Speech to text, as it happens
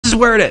is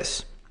where it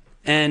is.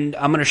 And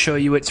I'm going to show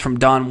you. It's from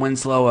Don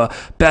Winslow, a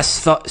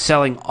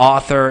best-selling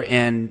author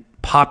and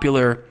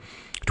popular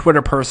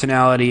Twitter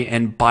personality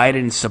and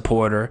Biden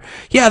supporter.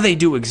 Yeah, they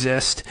do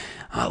exist.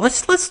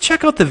 Let's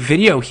check out the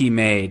video he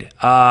made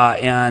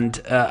and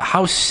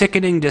how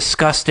sickening,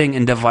 disgusting,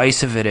 and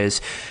divisive it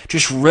is.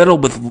 Just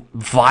riddled with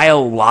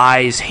vile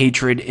lies,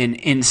 hatred, and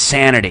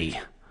insanity.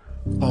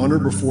 On or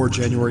before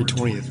January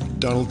 20th,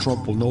 Donald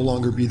Trump will no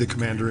longer be the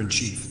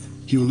commander-in-chief.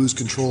 He will lose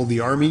control of the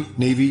Army,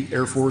 Navy,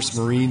 Air Force,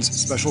 Marines,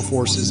 Special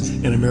Forces,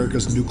 and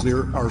America's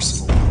nuclear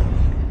arsenal.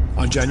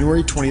 On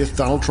January 20th,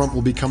 Donald Trump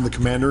will become the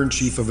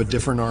commander-in-chief of a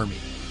different army.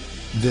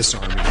 This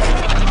army.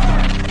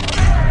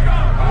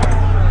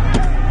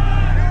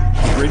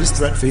 The greatest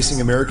threat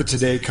facing America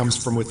today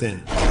comes from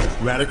within.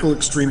 Radical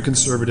extreme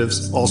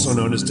conservatives, also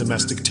known as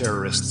domestic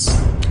terrorists.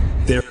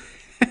 They're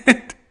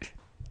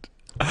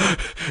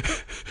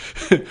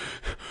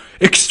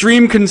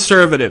extreme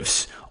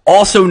conservatives,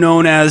 also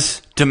known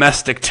as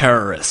domestic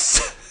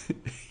terrorists.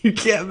 You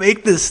can't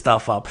make this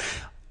stuff up.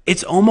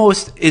 It's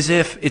almost as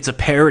if it's a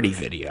parody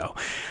video.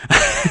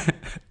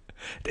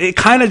 It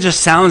kind of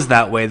just sounds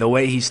that way, the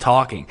way he's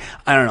talking.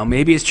 I don't know.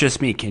 Maybe it's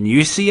just me. Can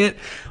you see it?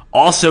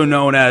 Also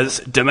known as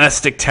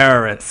domestic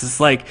terrorists. It's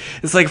like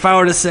if I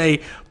were to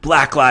say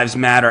Black Lives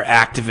Matter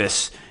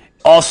activists,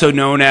 also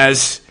known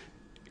as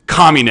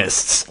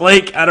communists.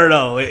 Like, I don't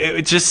know.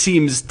 It just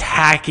seems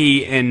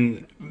tacky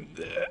and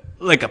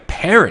like a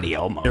parody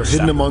almost. They're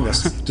hidden among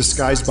us,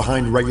 disguised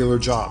behind regular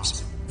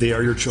jobs. They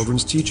are your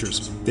children's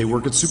teachers. They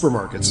work at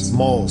supermarkets,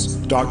 malls,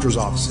 doctors'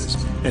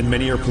 offices, and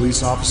many are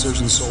police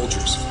officers and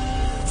soldiers.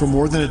 For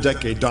more than a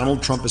decade,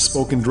 Donald Trump has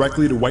spoken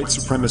directly to white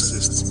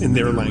supremacists in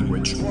their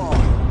language.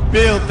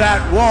 Build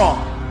that wall!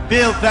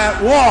 Build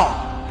that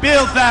wall!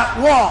 Build that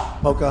wall!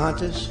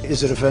 Pocahontas?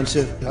 Is it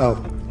offensive? Oh,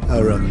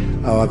 really?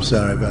 Oh, I'm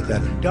sorry about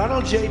that.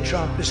 Donald J.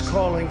 Trump is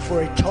calling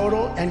for a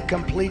total and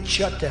complete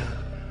shutdown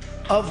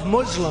of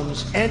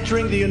Muslims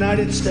entering the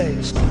United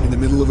States. In the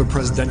middle of a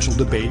presidential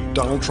debate,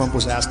 Donald Trump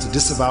was asked to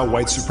disavow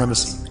white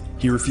supremacy.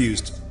 He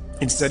refused.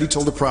 Instead, he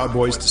told the Proud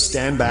Boys to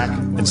stand back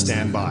and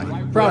stand by.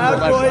 Proud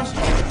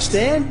Boys,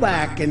 stand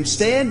back and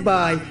stand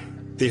by.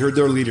 They heard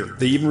their leader.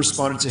 They even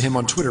responded to him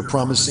on Twitter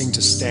promising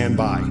to stand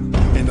by.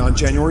 And on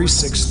January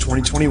 6,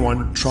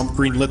 2021, Trump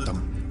greenlit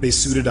them. They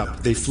suited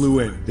up, they flew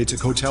in, they took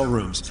hotel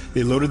rooms,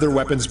 they loaded their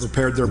weapons,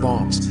 prepared their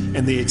bombs,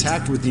 and they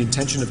attacked with the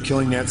intention of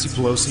killing Nancy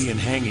Pelosi and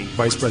hanging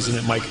Vice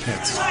President Mike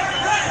Pence.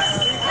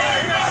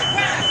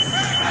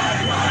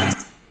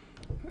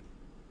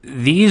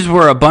 These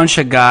were a bunch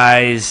of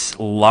guys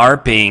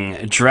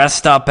LARPing,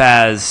 dressed up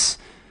as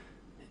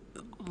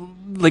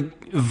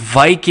like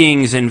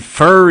Vikings and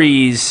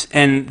furries,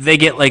 and they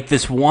get like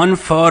this one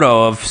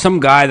photo of some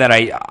guy that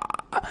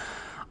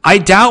I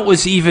doubt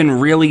was even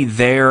really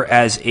there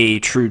as a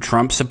true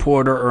Trump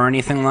supporter or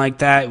anything like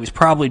that. It was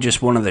probably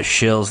just one of the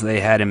shills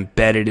they had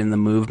embedded in the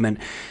movement.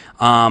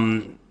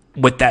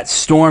 With that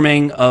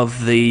storming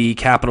of the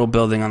Capitol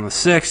building on the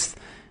 6th,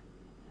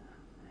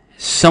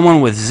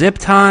 someone with zip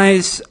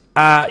ties,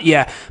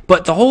 yeah.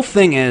 But the whole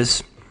thing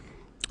is,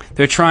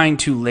 they're trying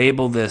to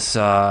label this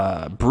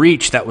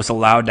breach that was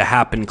allowed to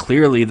happen.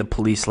 Clearly, the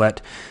police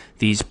let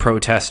these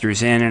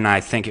protesters in, and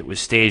I think it was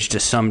staged to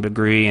some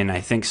degree, and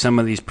I think some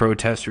of these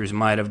protesters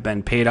might have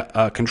been paid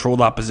controlled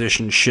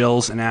opposition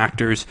shills and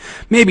actors.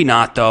 Maybe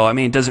not, though. I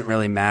mean, it doesn't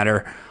really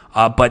matter.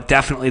 But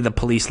definitely the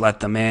police let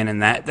them in, and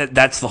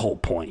that's the whole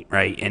point,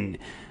 right? And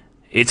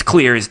it's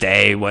clear as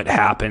day what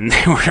happened.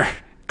 They were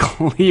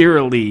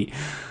clearly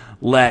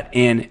let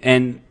in,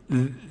 and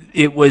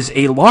it was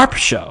a LARP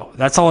show.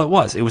 That's all it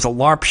was. It was a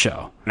LARP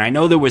show. And I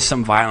know there was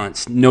some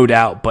violence, no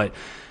doubt, but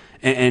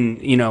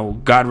and you know,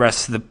 God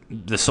rest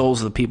the souls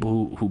of the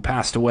people who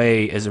passed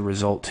away as a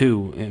result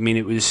too. I mean,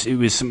 it was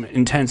some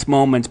intense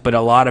moments, but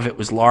a lot of it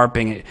was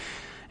LARPing,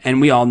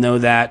 and we all know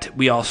that.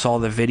 We all saw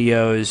the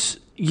videos.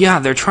 Yeah,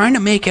 they're trying to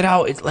make it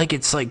out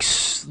it's like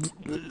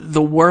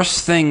the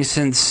worst thing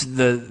since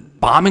the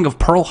bombing of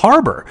Pearl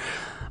Harbor.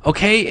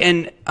 Okay,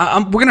 and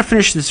we're gonna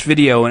finish this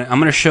video, and I'm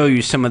gonna show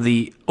you some of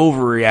the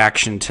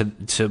overreaction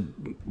to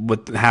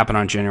what happened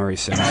on January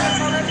 6th.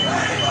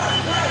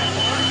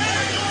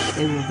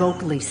 They were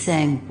vocally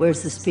saying,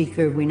 "Where's the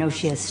speaker? We know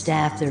she has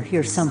staff. They're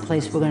here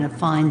someplace. We're going to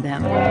find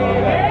them."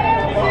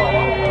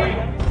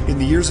 In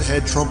the years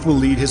ahead, Trump will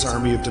lead his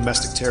army of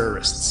domestic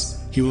terrorists.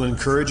 He will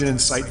encourage and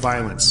incite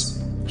violence.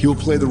 He will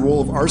play the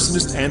role of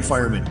arsonist and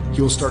fireman.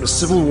 He will start a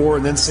civil war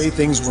and then say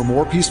things were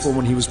more peaceful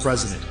when he was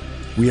president.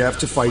 We have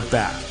to fight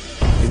back.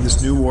 In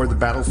this new war, the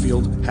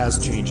battlefield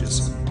has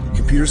changes.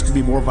 Computers can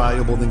be more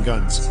valuable than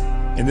guns.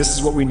 And this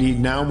is what we need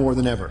now more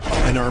than ever,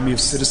 an army of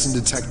citizen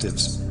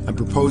detectives. I'm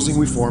proposing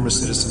we form a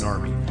citizen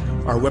army.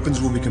 Our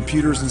weapons will be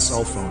computers and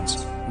cell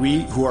phones.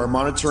 We, who are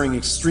monitoring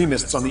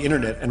extremists on the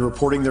internet and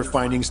reporting their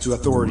findings to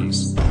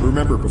authorities.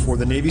 Remember, before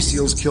the Navy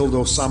SEALs killed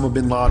Osama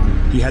bin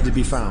Laden, he had to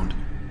be found.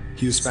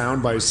 He was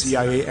found by a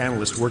CIA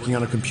analyst working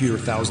on a computer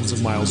thousands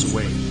of miles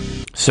away.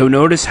 So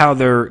notice how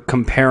they're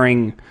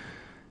comparing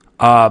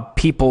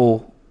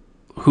people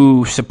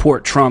who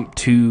support Trump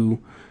to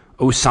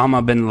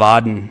Osama bin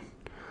Laden.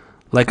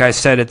 like I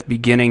said at the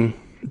beginning,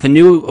 the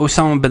new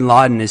Osama bin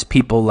Laden is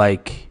people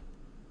like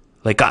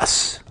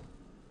us.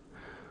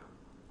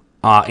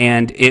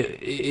 And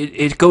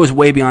it goes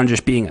way beyond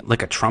just being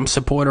like a Trump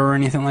supporter or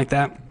anything like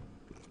that.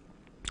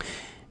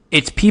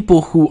 It's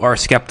people who are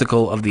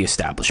skeptical of the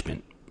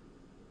establishment.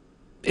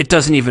 It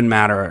doesn't even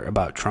matter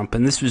about Trump,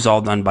 and this was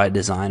all done by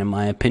design, in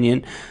my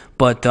opinion.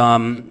 But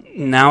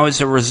now,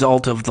 as a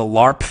result of the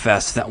LARP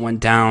fest that went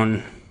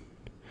down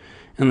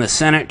in the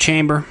Senate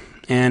chamber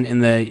and in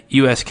the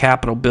U.S.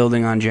 Capitol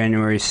building on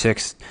January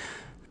 6th,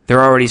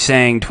 they're already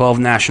saying 12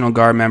 National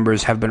Guard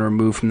members have been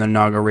removed from the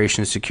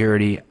inauguration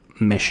security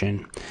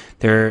mission.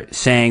 They're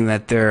saying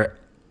that they're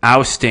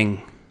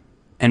ousting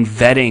and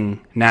vetting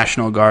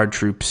National Guard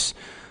troops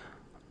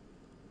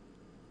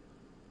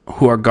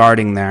who are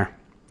guarding there.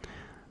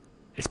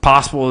 It's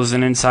possible there's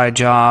an inside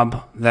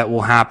job that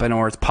will happen,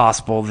 or it's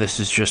possible this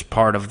is just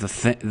part of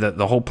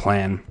the whole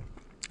plan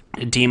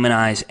to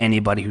demonize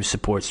anybody who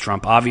supports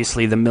Trump.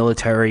 Obviously, the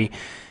military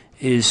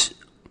is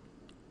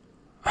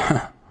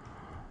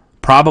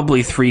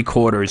probably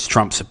 3/4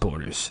 Trump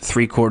supporters,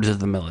 3/4 of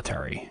the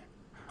military,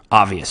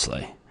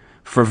 obviously,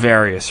 for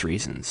various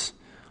reasons.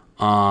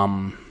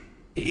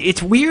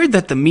 It's weird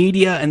that the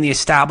media and the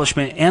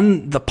establishment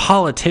and the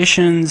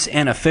politicians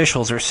and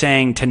officials are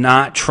saying to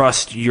not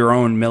trust your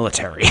own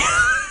military.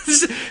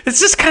 It's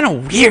just kind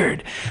of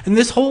weird. And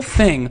this whole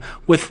thing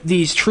with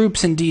these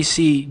troops in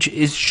D.C.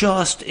 is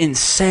just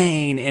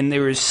insane, and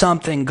there is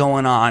something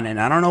going on, and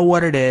I don't know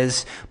what it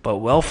is, but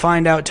we'll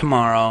find out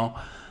tomorrow.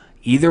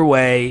 Either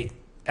way,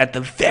 at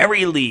the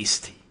very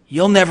least,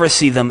 you'll never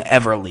see them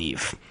ever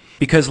leave.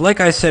 Because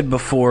like I said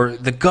before,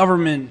 the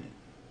government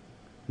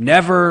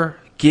never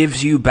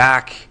gives you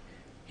back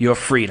your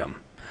freedom.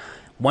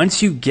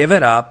 Once you give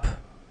it up,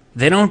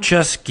 they don't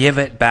just give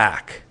it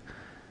back.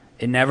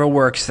 It never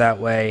works that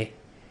way.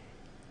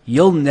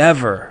 You'll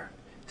never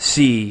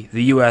see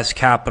the U.S.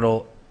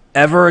 Capitol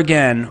ever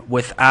again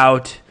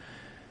without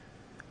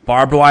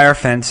barbed wire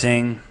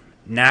fencing,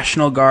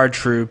 National Guard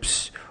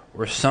troops,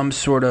 or some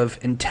sort of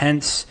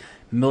intense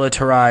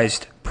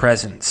militarized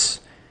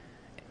presence.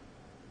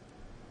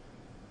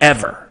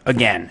 Ever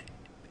again.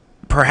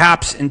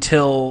 Perhaps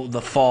until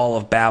the fall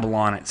of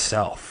Babylon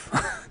itself.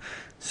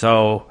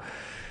 So,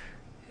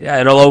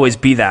 yeah, it'll always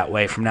be that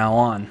way from now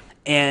on.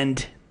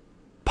 And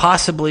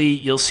possibly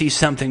you'll see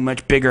something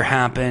much bigger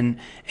happen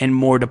and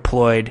more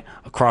deployed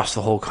across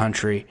the whole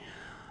country.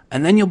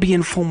 And then you'll be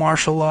in full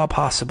martial law,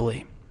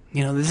 possibly.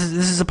 You know, this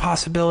is a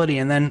possibility.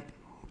 And then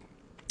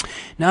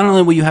not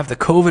only will you have the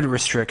COVID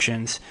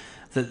restrictions,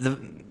 the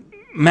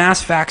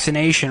mass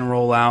vaccination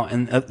rollout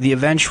and the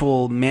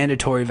eventual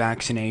mandatory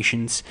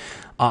vaccinations,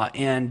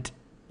 and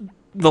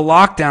the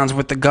lockdowns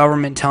with the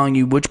government telling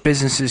you which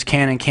businesses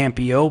can and can't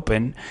be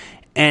open,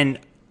 and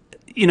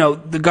you know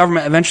the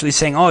government eventually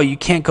saying, oh, you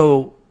can't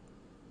go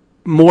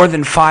more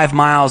than 5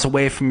 miles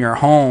away from your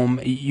home.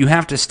 You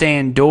have to stay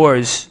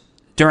indoors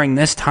during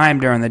this time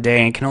during the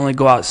day and can only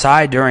go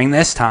outside during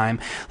this time,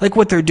 like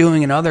what they're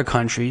doing in other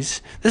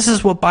countries. This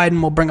is what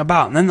Biden will bring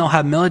about. And then they'll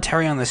have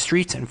military on the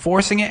streets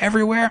enforcing it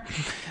everywhere.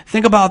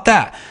 Think about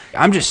that.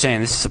 I'm just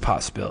saying this is a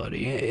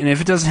possibility. And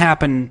if it doesn't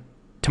happen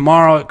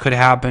tomorrow, it could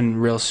happen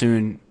real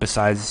soon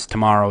besides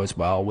tomorrow as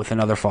well with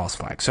another false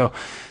flag. So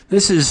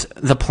this is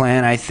the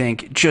plan, I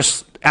think.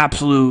 Just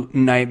absolute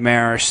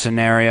nightmarish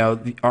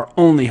scenario. Our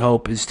only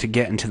hope is to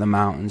get into the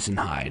mountains and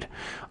hide.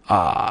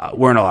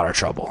 We're in a lot of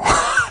trouble.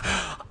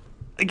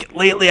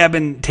 Lately, I've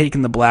been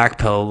taking the black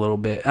pill a little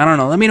bit. I don't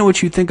know. Let me know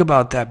what you think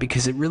about that,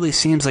 because it really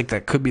seems like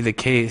that could be the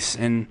case.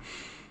 And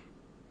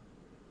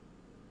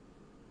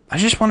I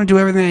just want to do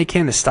everything I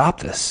can to stop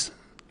this.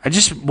 I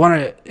just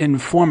want to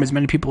inform as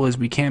many people as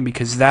we can,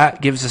 because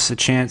that gives us a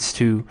chance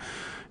to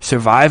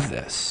survive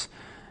this.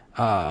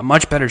 A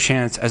much better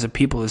chance as a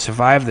people to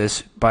survive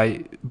this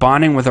by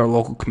bonding with our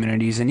local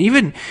communities. And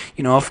even,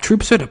 you know, if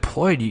troops are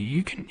deployed,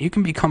 you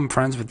can become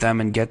friends with them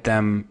and get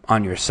them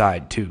on your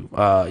side too.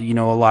 You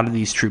know, a lot of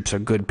these troops are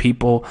good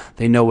people.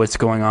 They know what's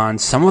going on.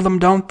 Some of them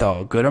don't,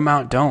 though. A good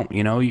amount don't.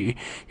 You know, you're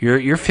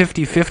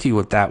 50-50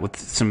 with that with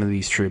some of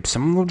these troops.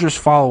 Some will just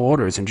follow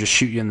orders and just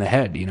shoot you in the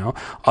head. You know,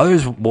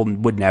 others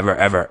would never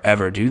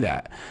ever do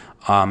that.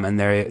 And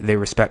they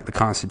respect the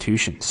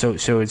Constitution. So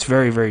it's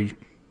very, very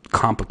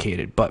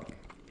complicated, but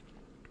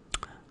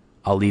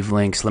I'll leave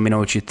links. Let me know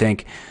what you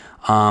think.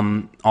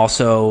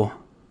 Also,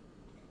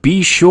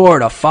 be sure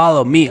to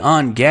follow me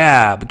on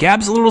Gab.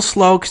 Gab's a little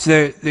slow because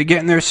they're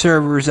getting their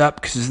servers up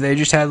because they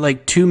just had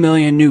like 2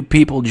 million new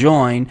people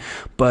join.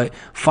 But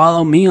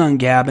follow me on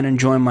Gab and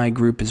join my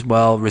group as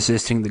well,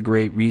 Resisting the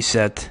Great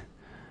Reset.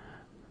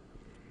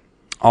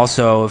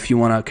 Also, if you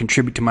want to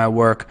contribute to my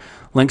work,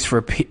 links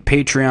for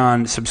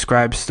Patreon,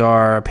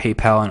 Subscribestar,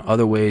 PayPal, and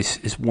other ways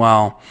as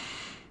well.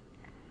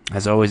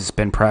 As always, it's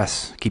been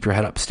Press. Keep your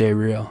head up, stay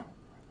real,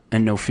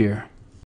 and no fear.